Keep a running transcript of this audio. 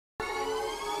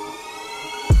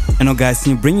And now guys,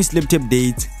 in bringing celebrity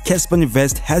updates, CASSPER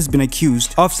NYOVEST has been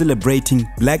accused of celebrating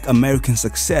Black American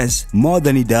success more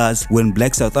than he does when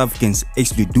Black South Africans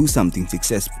actually do something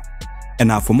successful. And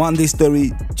now for more on this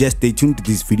story, just stay tuned to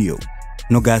this video.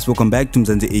 Now guys, welcome back to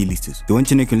Mzansi A-listers, the one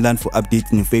channel you can learn for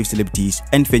updates on your favorite celebrities.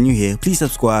 And if you're new here, please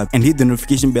subscribe and hit the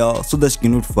notification bell so that you get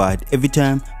notified every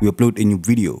time we upload a new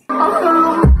video.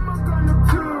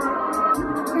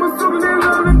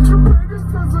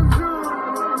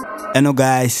 And now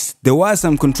guys, there was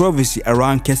some controversy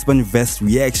around CASSPER NYOVEST's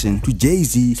reaction to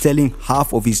Jay-Z selling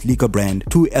half of his liquor brand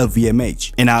to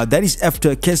LVMH. And now that is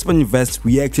after CASSPER NYOVEST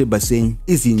reacted by saying,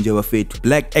 "Izinja Fate,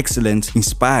 Black excellence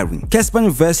inspiring." CASSPER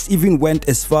NYOVEST even went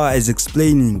as far as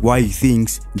explaining why he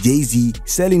thinks Jay-Z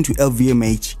selling to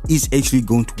LVMH is actually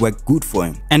going to work good for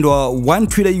him. And while one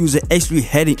Twitter user actually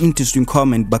had an interesting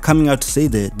comment by coming out to say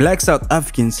that Black South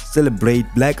Africans celebrate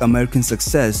Black American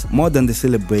success more than they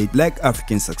celebrate Black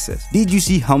African success. Did you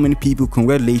see how many people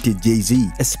congratulated Jay-Z,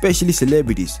 especially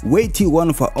celebrities? Wait till one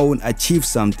of our own achieves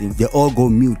something, they all go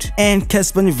mute. And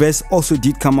CASSPER NYOVEST also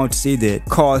did come out to say that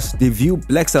cause they view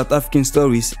Black South African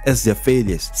stories as their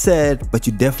failures. Sad, but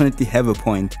you definitely have a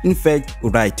point. In fact,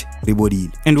 right, Rebodil.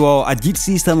 And while I did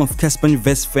see some of CASSPER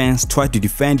NYOVEST fans try to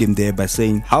defend him there by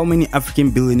saying, how many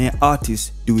African billionaire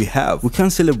artists do we have? We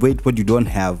can't celebrate what you don't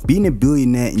have. Being a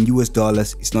billionaire in US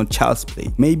dollars is not child's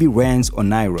play. Maybe rands or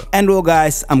naira. And well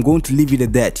guys, I'm going to leave it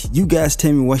at that. You guys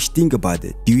tell me what you think about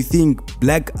it. Do you think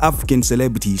Black African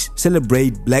celebrities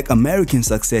celebrate Black American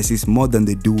successes more than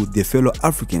they do their fellow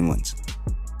African ones?